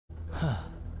And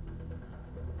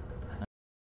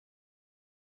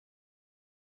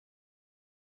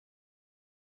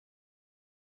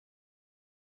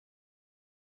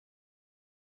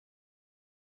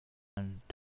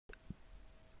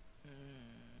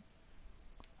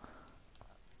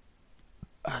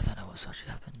I don't know what's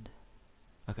actually happened.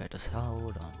 Okay, just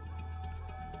hold on.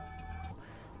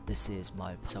 This is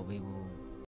my, so we will.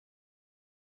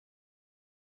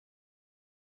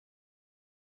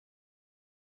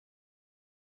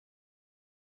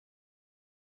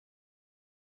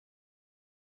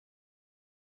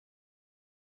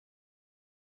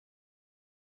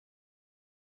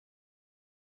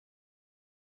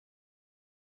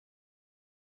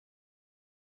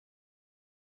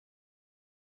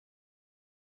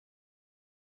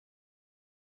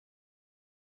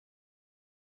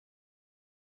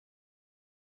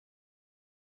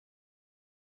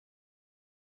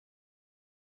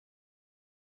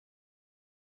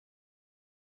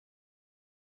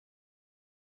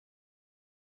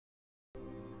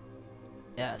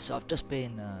 Yeah, so I've just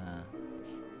been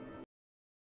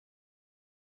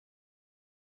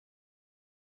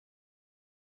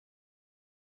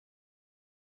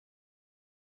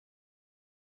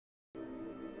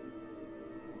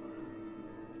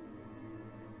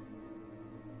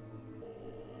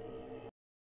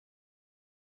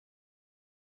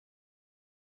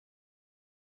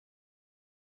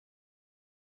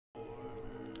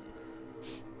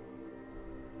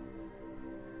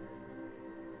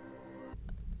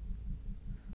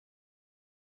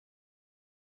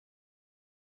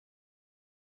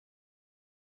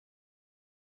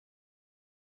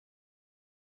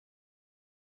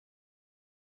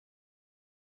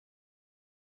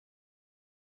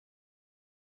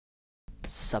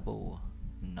Subble,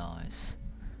 nice.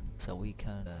 So we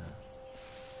can.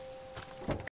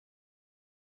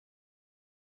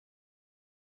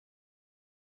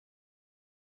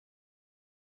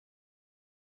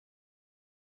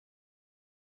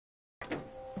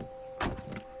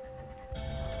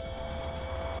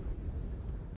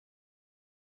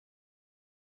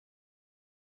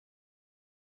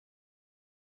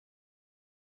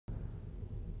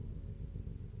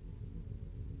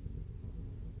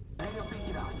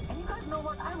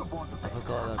 I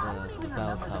forgot about the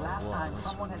bell tower was.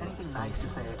 Someone had anything nice to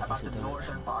say about the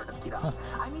northern part of Iran.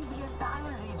 I mean, the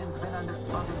entire region's been under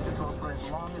Soviet control for as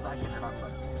long as I can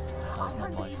remember. That's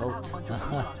not my fault.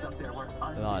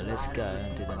 Right, let's go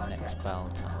and do the next bell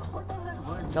tower.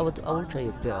 So I will show you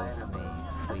a bit of me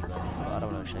freely, but I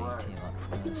don't want to show you too much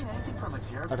from this.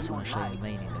 I just want to show you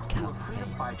mainly the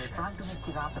campaign missions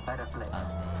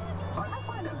But I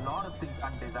find a lot of things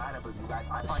undesirable, you guys.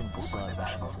 the synthesizer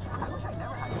missions as well.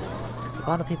 The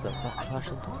amount of people that crash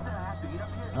into them.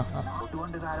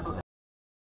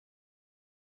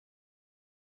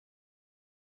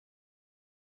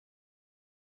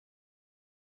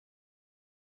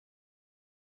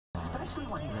 Especially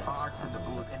when he farts in the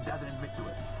booth and doesn't admit to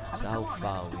it. So how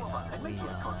far are we now? We are...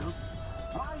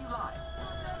 Why are you lying?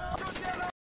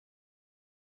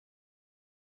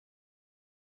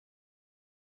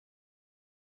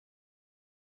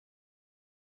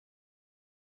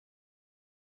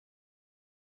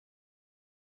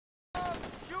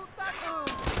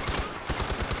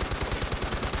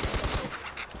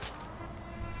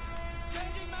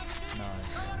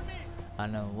 Nice.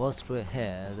 And whilst we're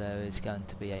here, there is going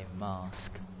to be a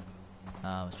mask.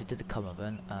 So we did the common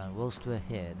event, and whilst we're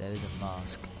here, there is a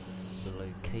mask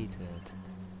located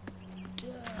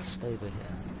just over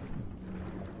here.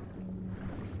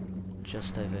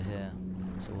 Just over here.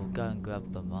 So we'll go and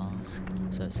grab the mask.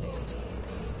 So it says it's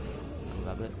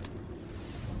grab it.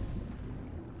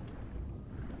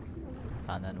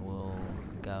 And then we'll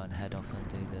go and head off and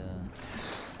do the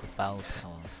bell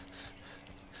tower.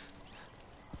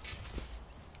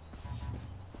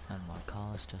 And my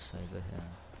car's just over here.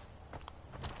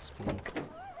 Speed.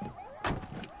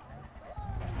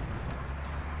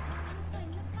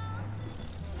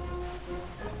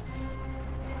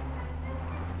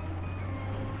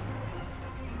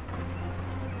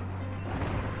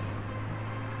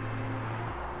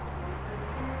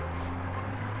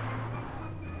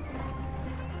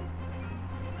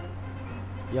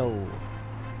 Yo.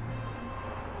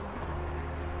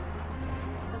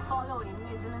 The following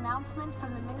is an announcement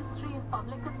from the Ministry of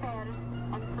Public Affairs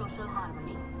and Social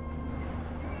Harmony.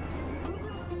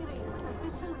 Interfering with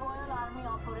official Royal Army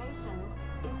operations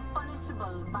is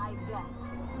punishable by death.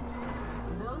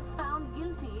 Those found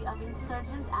guilty of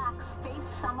insurgent acts face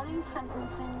summary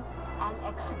sentencing and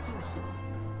execution.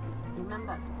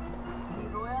 Remember, the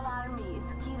Royal Army is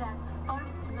Kirat's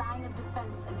first line of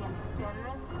defense against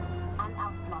terrorists and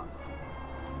outlaws.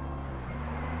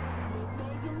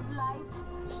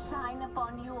 shine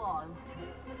upon you all.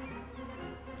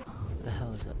 Where the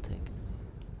hell is that taking me?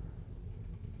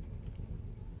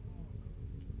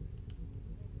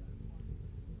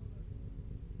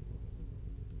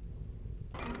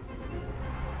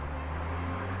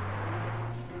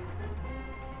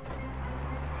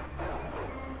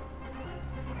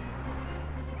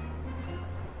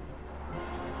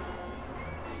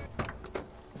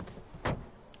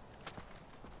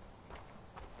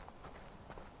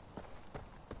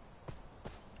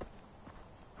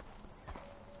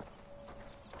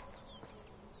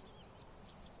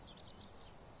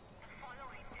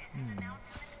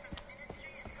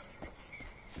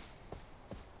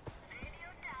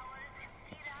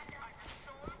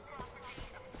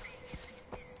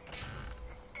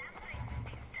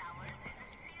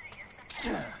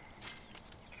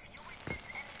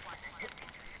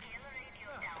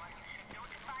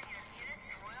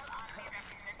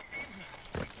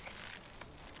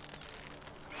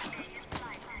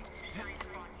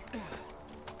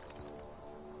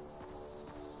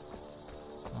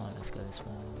 Alright, let's go this way.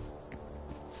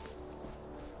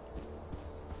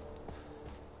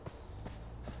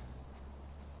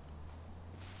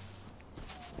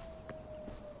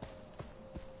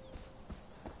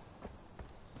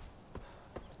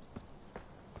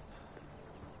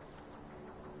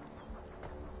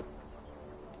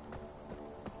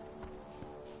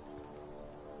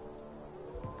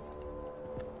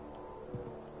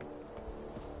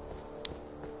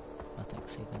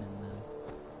 Nothing's even in there.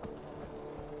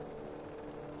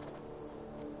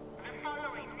 The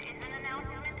following is an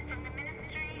announcement from the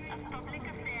Ministry of Public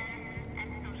Affairs and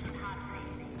Social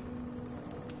Housing.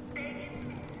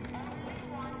 Pagans only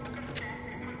want to confess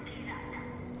from Kirata.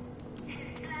 His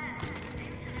plan to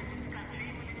influence this country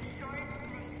will ensure its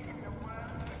place in the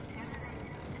world for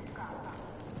generations to come.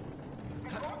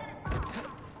 The Golden Path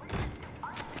wishes to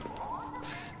undo all the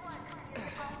great work he has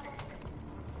accomplished.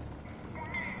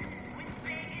 Stand with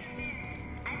pagan men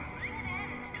and bring an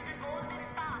end to the Golden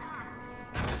Path.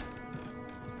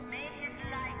 May his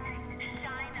light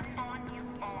shine upon you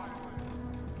all.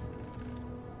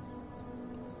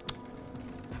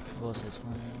 What's this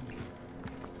one?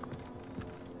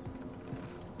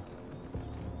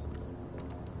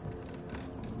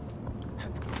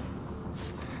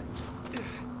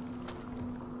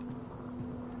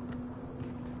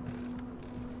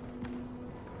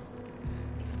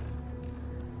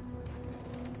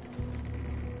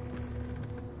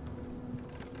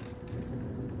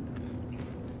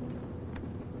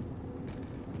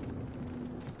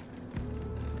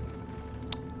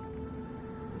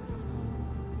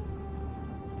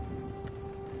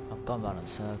 I've gone round in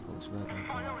circles. Where do I go?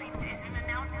 Following is an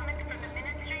announcement from the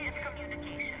Ministry of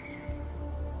Communications.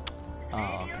 Oh,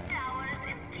 Radio okay. towers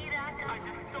in Iraq are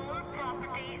the sole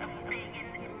property of pagan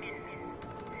men.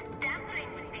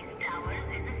 Tampering with these towers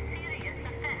is a serious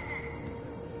offense.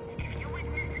 If you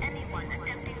witness anyone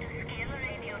attempting to scale a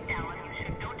radio tower, you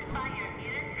should notify your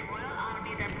nearest Royal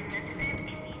Army representative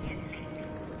immediately.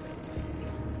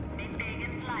 May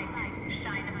pagan's light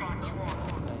shine upon you all.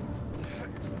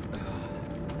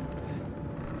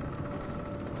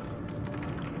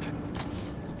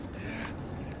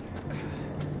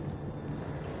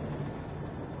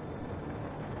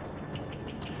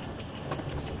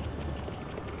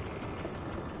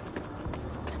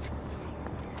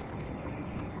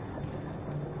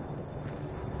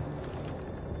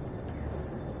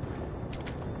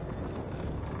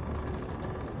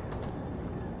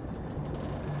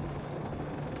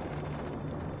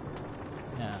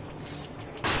 Yeah.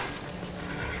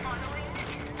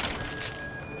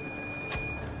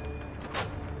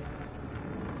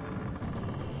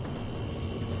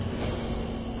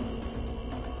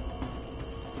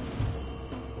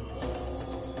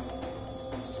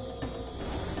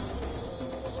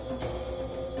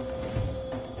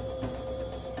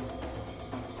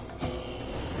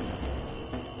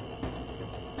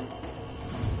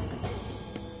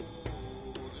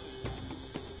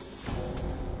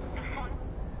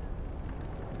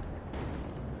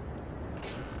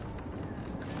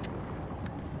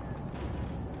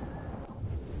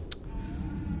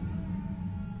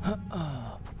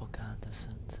 Propaganda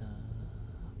center.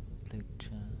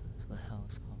 Lucha. What the hell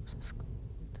is this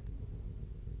called?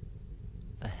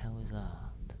 The hell is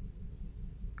that?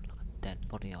 Like a dead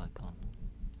body icon.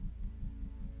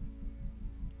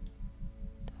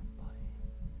 Dead body.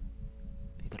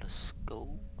 We got a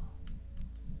skull.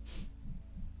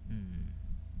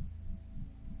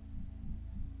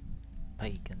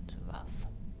 Pagan's Wrath.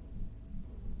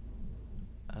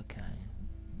 Okay.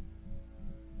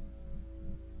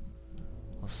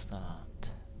 What's that?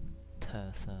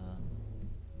 Tertha.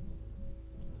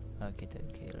 Okie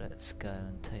dokie, let's go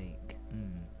and take.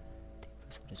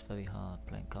 Deep is very hard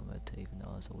playing combat to even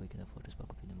though I was a week in the fortress, but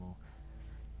could be no more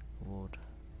reward.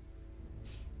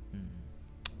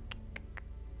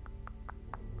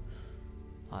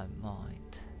 I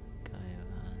might go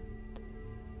and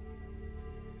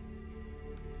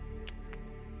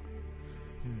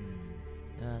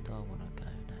where do I want to go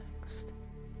next?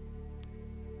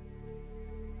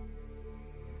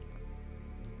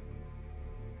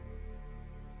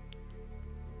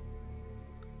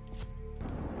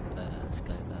 Let's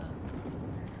go there.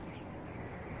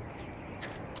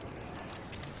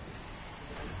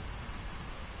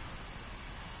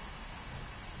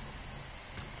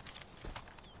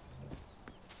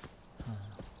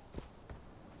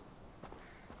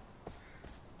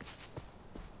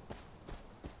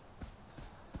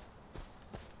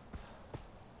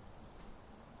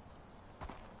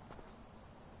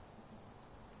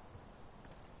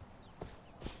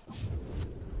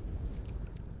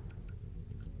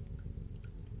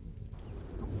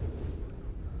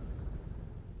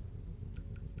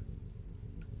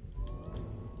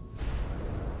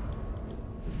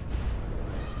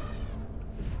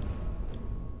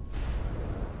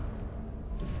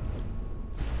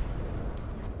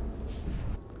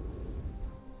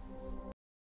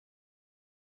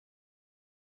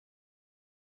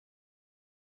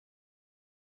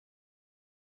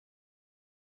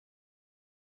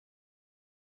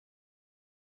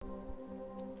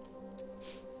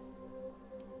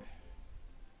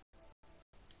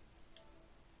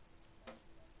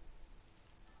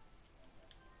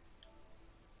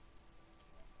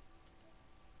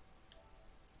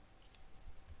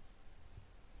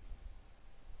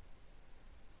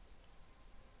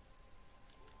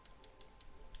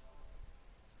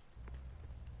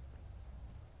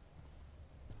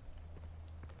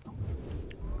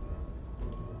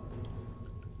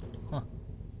 Huh.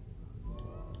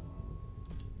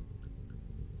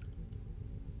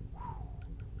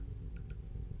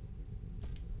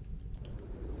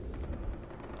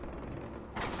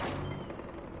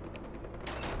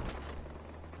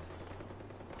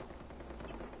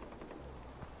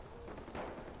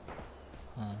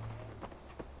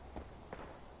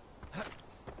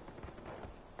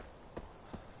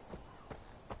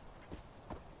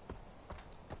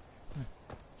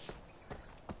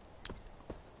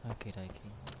 Okie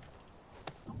dokie.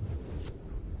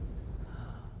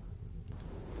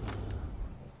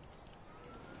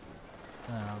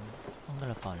 I'm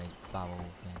gonna find these barrel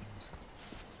things.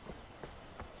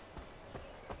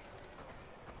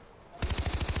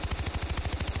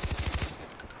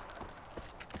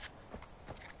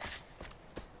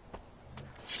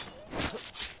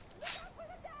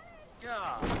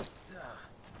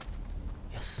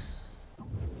 Yes.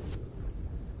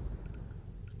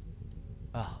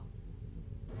 Ah.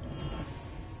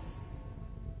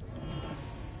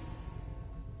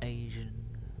 Asian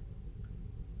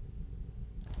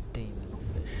demon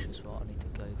fish is what I need to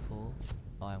go for.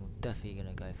 I am definitely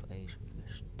gonna go for Asian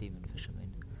fish. Demon fish, I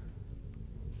mean.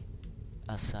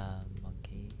 That's a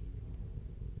monkey.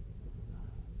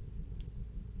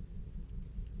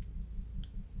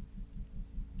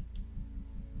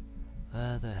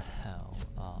 Where the hell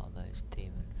are those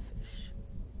demon fish?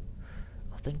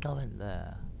 I think I went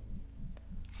there.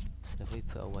 So if we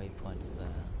put a waypoint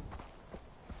there.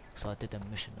 So I did a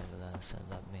mission over there, so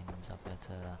that means I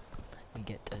better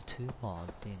get 2 more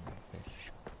demon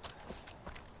fish.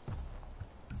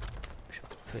 Which would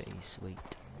be pretty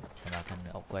sweet. And I can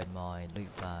upgrade my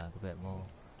loot bag a bit more.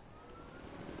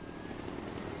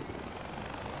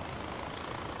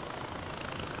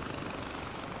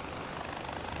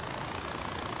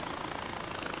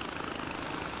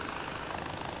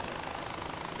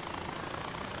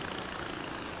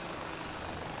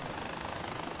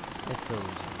 It feels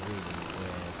really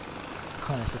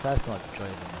weird. It's the first time I've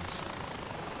driven this.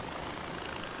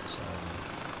 So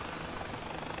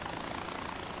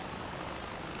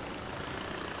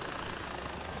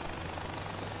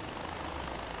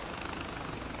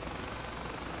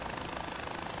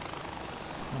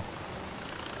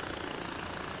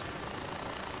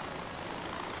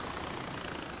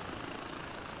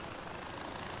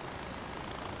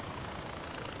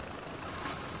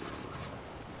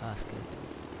that's good.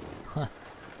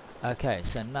 Okay,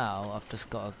 so now I've just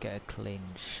got to get a clean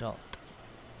shot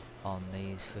on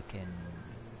these freaking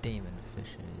demon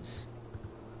fishes.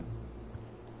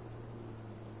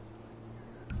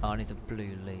 Oh, I need a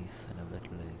blue leaf and a red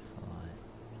leaf, alright.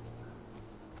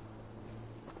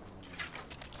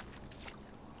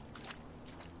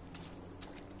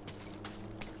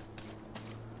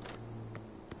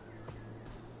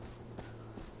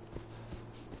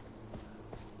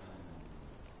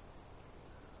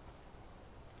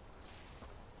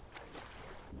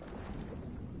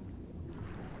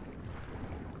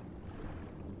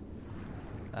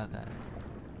 Okay.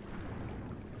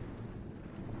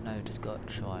 No, just got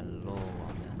to try law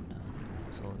one then.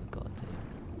 That's all we've got to do.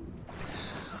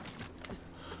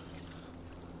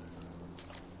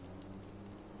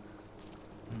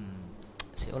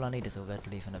 See, all I need is a red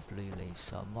leaf and a blue leaf,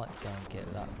 so I might go and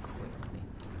get that quickly.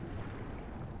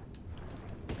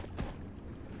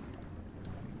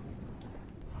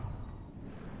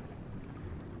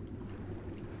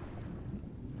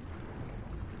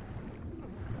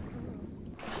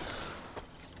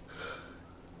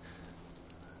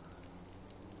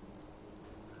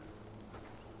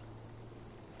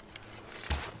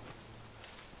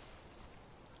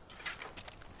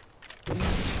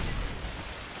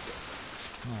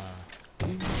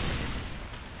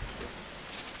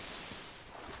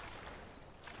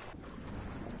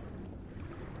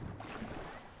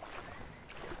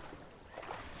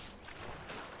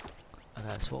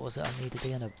 Okay, so what was it I needed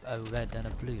again? A red and a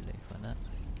blue leaf, wasn't it?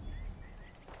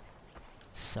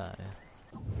 So...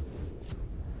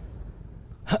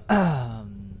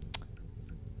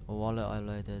 wallet I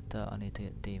loaded, I need to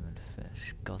get demon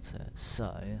fish, got it.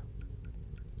 So...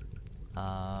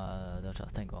 I'm trying to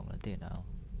think what I'm gonna do now.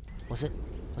 Was it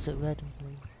red and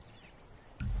blue?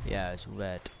 Yeah, it's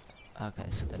red. Okay,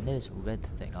 so the nearest red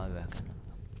thing I reckon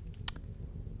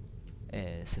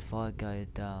is if I go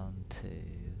down to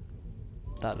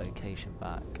that location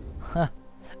back,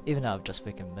 even though I've just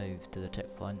freaking moved to the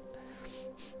checkpoint,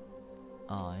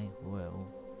 I will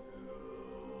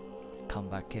come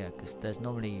back here because there's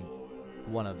normally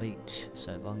one of each,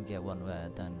 so if I can get one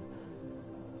red then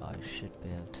I should be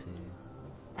able to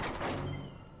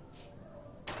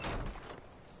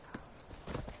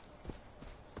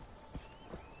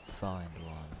find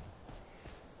one.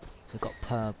 So I've got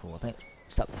purple, I think,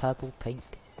 is that purple, pink?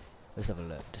 Let's have a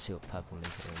look to see what purple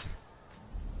leaf is.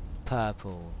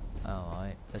 Purple,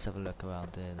 alright, let's have a look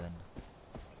around here then.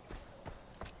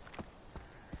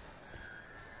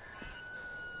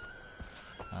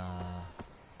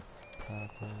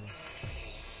 Purple.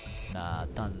 Nah,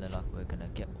 don't look like we're gonna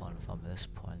get one from this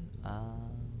point.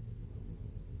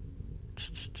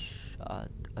 I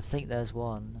think there's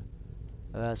one.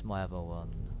 Where's my other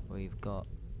one? We've got...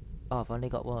 oh, I've only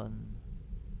got one.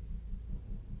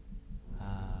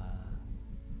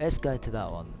 Let's go to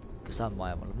that one, because that's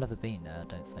my one. I've never been there, I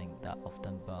don't think, that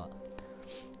often, but...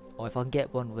 or if I can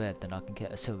get one red, then I can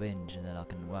get a syringe, and then I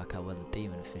can work out where the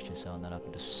demon fishes are, and then I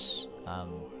can just... I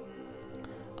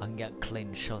can get a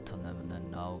clean shot on them, and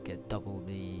then I'll get double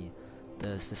the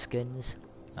skins,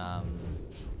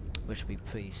 which would be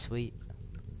pretty sweet.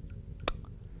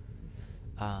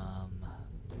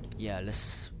 Yeah,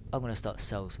 I'm gonna start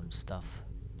sell some stuff.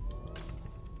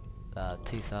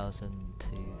 2,000,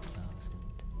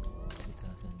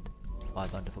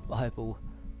 500 for Bible,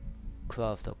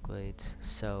 craft upgrades,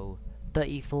 so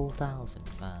 34,000,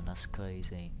 man, that's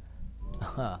crazy.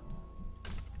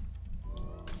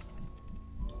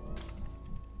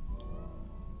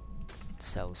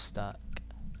 Sell stack.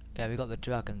 Yeah, we got the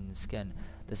dragon skin.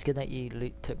 The skin that you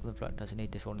took from the black doesn't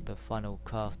need this one of the final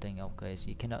crafting upgrades.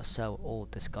 You cannot sell or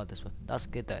discard this weapon. That's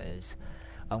good, that is.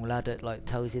 I'm glad it like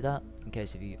tells you that, in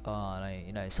case if you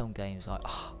you know, some games like,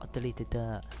 oh, I deleted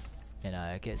that. You know,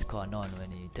 it gets quite annoying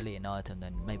when you delete an item,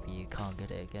 then maybe you can't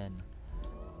get it again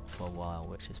for a while,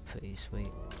 which is pretty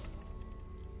sweet.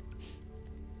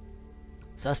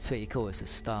 So that's pretty cool. It's a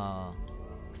star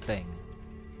thing.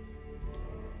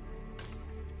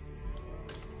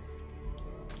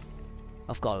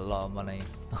 I've got a lot of money.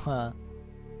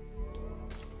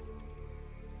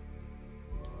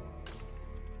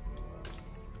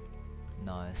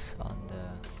 Nice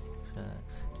under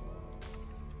shirts.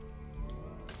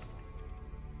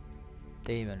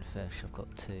 Demon fish, I've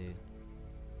got 2.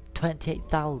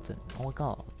 28,000. Oh my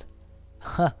god.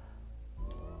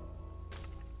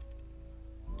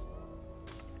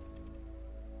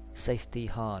 Safety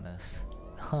harness.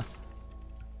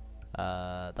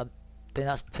 I think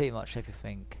that's pretty much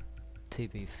everything, to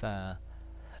be fair.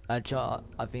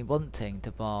 I've been wanting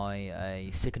to buy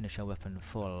a signature weapon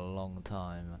for a long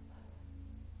time,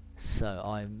 so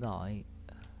I might...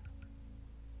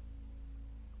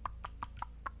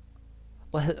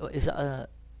 well, is that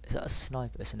a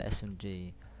sniper? It's an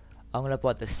SMG. I'm gonna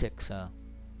buy the 6er,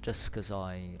 just because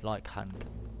I like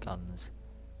handguns.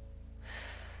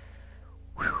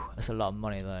 Whew, that's a lot of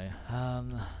money though.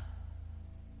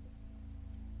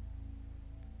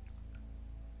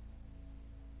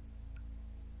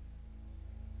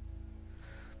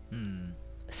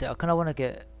 So I kind of want to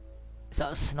get... is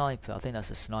that a sniper? I think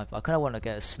that's a sniper. I kind of want to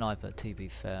get a sniper, to be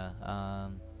fair. I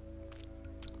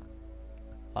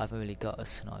haven't really got a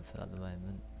sniper at the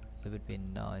moment. It would be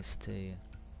nice to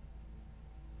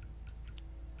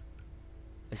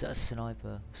Is that a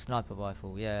sniper? Sniper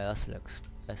rifle? Yeah, that looks.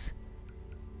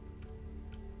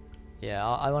 Yeah,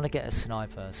 I want to get a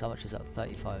sniper. So how much is that?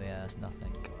 35. Yeah, that's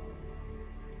nothing.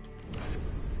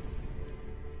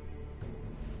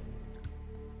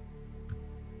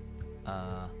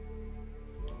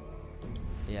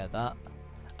 Yeah, that.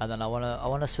 And then I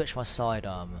wanna switch my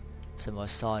sidearm, so my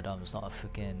sidearm's not a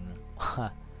freaking.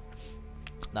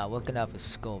 Now we're gonna have a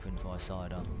scorpion for my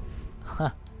sidearm.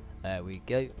 There we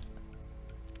go.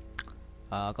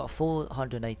 I got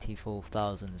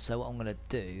 484,000. So what I'm gonna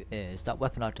do is that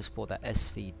weapon I just bought, that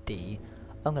SVD.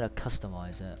 I'm gonna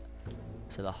customize it.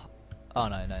 So the oh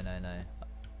no.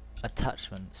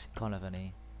 Attachments, can't have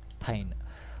any. Paint.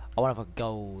 I want to have a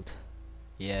gold.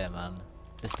 Yeah, man.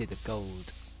 Let's do the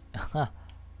gold.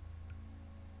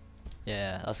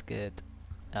 Yeah, that's good.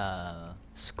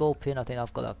 Scorpion, I think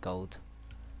I've got that gold.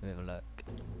 Let me have a look.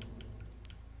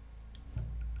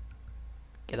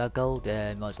 Get that gold?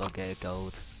 Yeah, might as well get a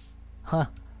gold. Huh.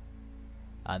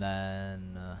 And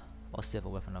then, what's the other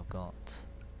weapon I've got?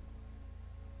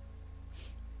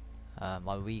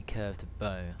 My recurved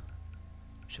bow.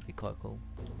 Should be quite cool.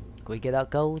 Can we get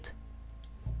that gold?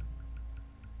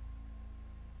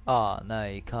 Ah, oh, no,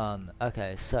 you can't.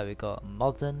 Okay, so we got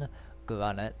modern,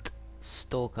 granite,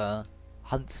 stalker,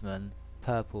 huntsman,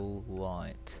 purple,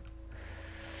 white.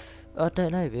 I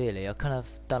don't know really. I kind of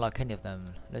don't like any of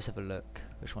them. Let's have a look.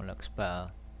 Which one looks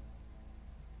better?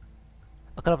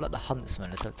 I kind of like the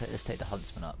huntsman. Let's take the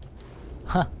huntsman up.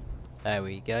 Huh. There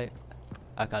we go.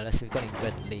 Okay, let's see if we've got any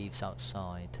red leaves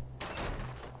outside.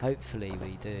 Hopefully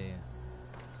we do.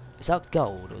 Is that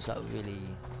gold or is that really?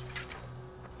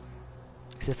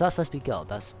 Because if that's supposed to be gold,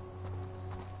 that's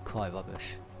quite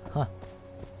rubbish. Huh.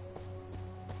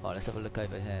 Right, let's have a look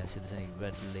over here, see if there's any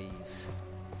red leaves.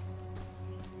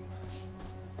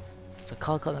 So I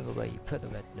can't remember where you put the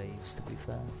red leaves, to be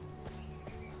fair.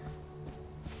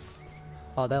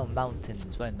 Oh, they're on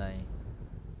mountains, weren't they?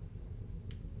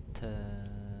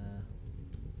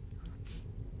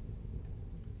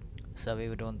 So we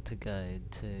would want to go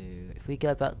to... If we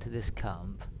go back to this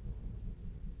camp...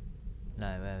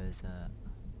 No, where is that?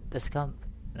 This camp?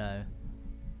 No.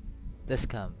 This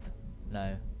camp?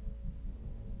 No.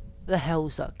 The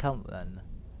hell's that camp then?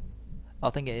 I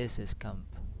think it is this camp.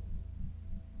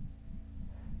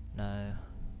 No.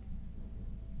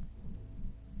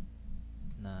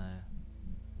 No.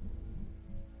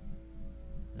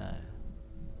 No.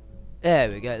 There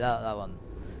we go, that one.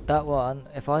 That one,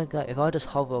 if I just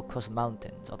hover across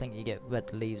mountains, I think you get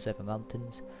red leaves over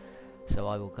mountains. So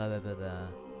I will go over there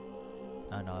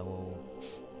and I will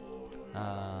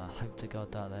hope to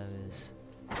God that there is.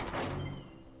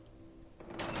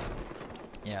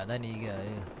 Yeah, then you go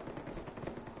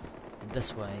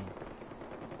this way.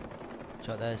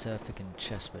 So there's a freaking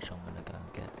chest which I'm gonna go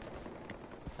and get.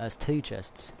 There's 2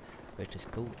 chests, which is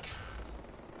cool.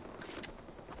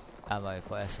 Ammo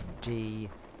for SMG.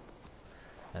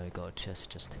 Then we got a chest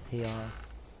just here.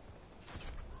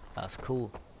 That's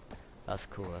cool. That's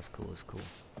cool. That's cool. That's cool.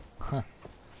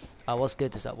 What's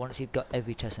good is that once you've got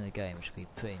every chest in the game, which would be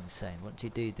pretty insane. Once you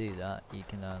do that, you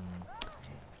can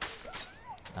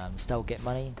still get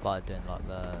money by doing like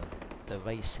the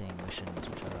racing missions,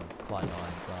 which are quite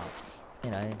annoying, but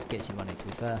you know, it gets you money to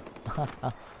be fair.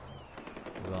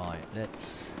 Right,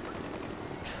 let's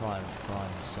try and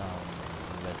find some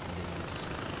red leaves.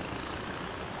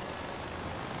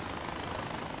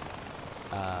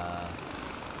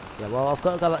 Yeah, well, I've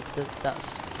got to go back to that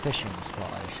fishing spot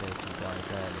I showed you guys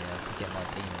earlier to get my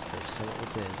demon fish. So what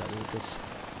we'll do is that we'll just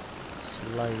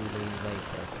slowly make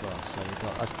it across. So we've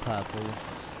got that's purple,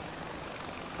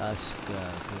 that's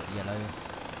yellow.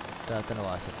 I don't know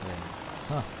why I said green.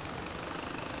 Huh.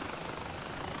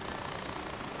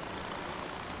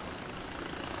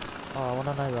 Oh, I want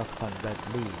to know where I can find red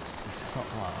leaves. It's not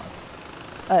hard.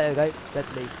 Oh, there we go. Red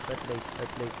leaf, red leaf,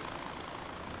 red leaf.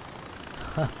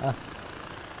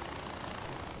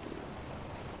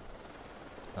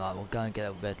 Right, we'll go and get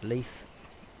a red leaf,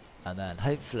 and then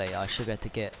hopefully I should be able to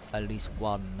get at least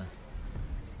one.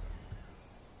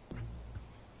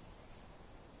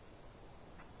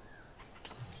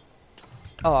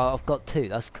 Oh, I've got 2,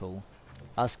 that's cool.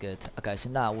 That's good. Okay, so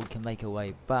now we can make our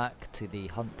way back to the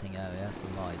hunting area for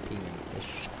my demon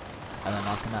fish, and then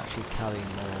I can actually carry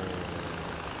more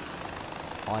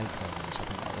items, I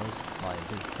think that was, like a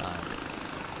big bag,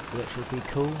 which would be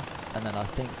cool. And then I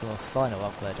think for a final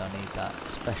upgrade I need that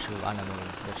special animal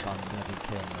which I'm going to be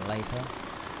killing later.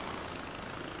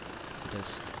 So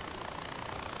just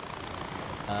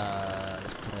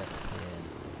let's put it here.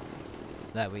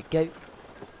 There we go.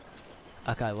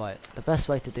 Okay, right, the best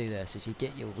way to do this is you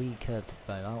get your recurved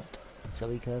bow out, So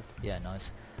we curved? Yeah,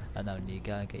 nice. And then you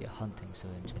go and get your hunting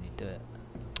syringe and you do it.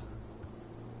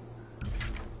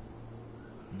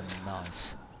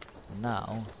 Nice.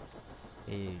 Now,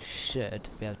 you should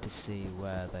be able to see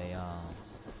where they are.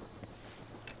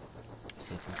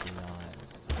 See if we do like...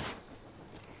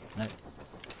 Nope.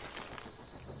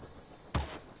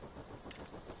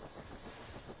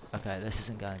 Okay, this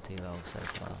isn't going too well so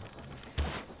far.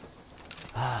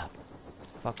 Ah!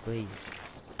 Fuck me.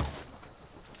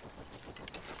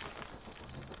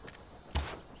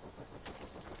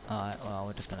 Alright, well,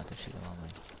 we're just gonna have to shoot them, aren't we?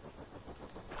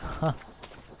 Huh.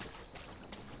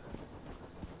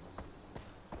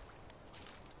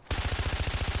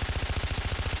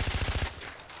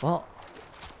 What?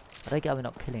 I think I'm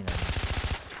not killing them.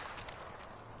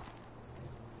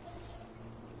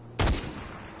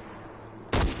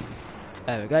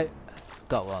 There we go.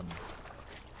 Got one.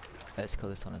 Let's kill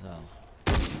this one as well.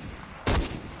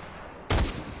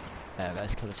 There we go,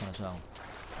 let's kill this one as well.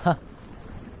 Huh.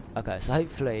 Okay, so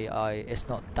hopefully it's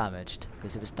not damaged,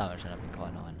 because if it's damaged then that'd be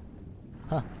quite annoying.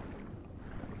 Huh.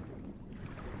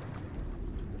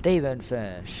 Demon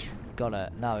fish. Got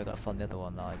it. Now we've got to find the other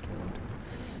one that I killed.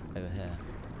 Over here.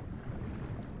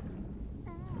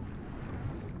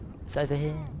 It's over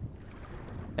here.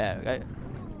 There we go.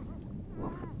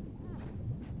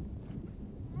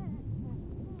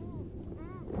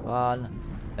 One.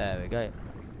 There we go.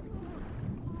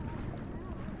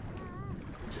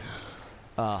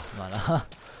 Oh man,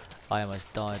 I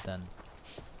almost died then.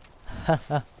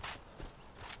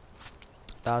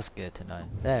 That's good to know.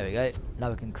 There we go. Now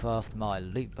we can craft my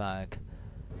loot bag.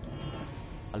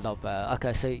 A lot better.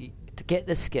 Okay, so to get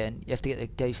the skin, you have to get the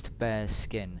ghost bear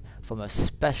skin from a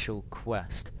special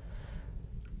quest.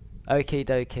 Okie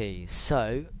dokie.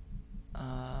 So,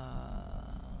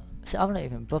 see, I'm not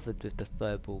even bothered with the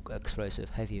furball explosive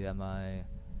heavy ammo.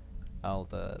 All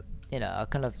the, you know, I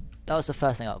kind of, that was the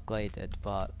first thing I upgraded.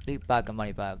 But loot bag and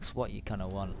money bags, what you kind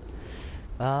of want.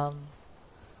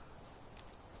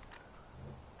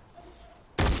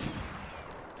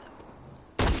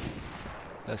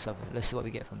 Let's see what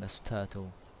we get from this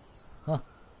turtle. Huh.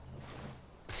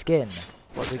 Skin.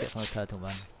 What do we get from a turtle,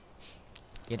 man?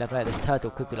 You never know, this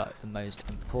turtle could be like the most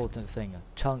important thing. A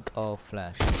chunk of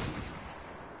flesh.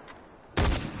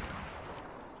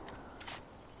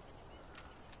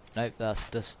 Nope, that's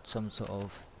just some sort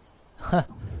of...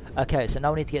 Okay, so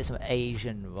now we need to get some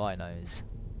Asian rhinos.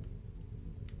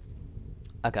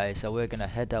 Okay, so we're gonna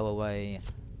head our way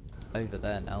over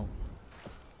there now.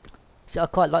 See, I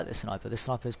quite like this sniper. This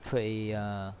sniper is pretty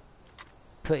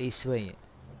sweet.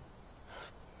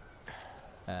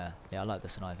 Yeah, I like the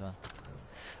sniper.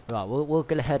 Right, we're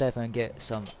gonna head over and get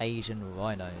some Asian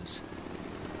rhinos.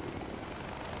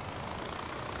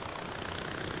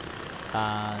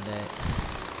 And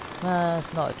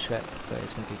it's not a trip, but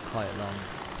it's gonna be quite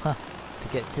long to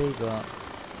get to, but.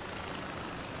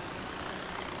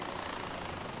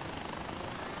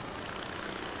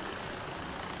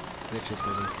 Which is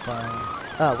gonna be fun.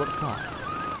 Oh, what the fuck?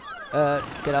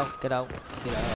 Get out.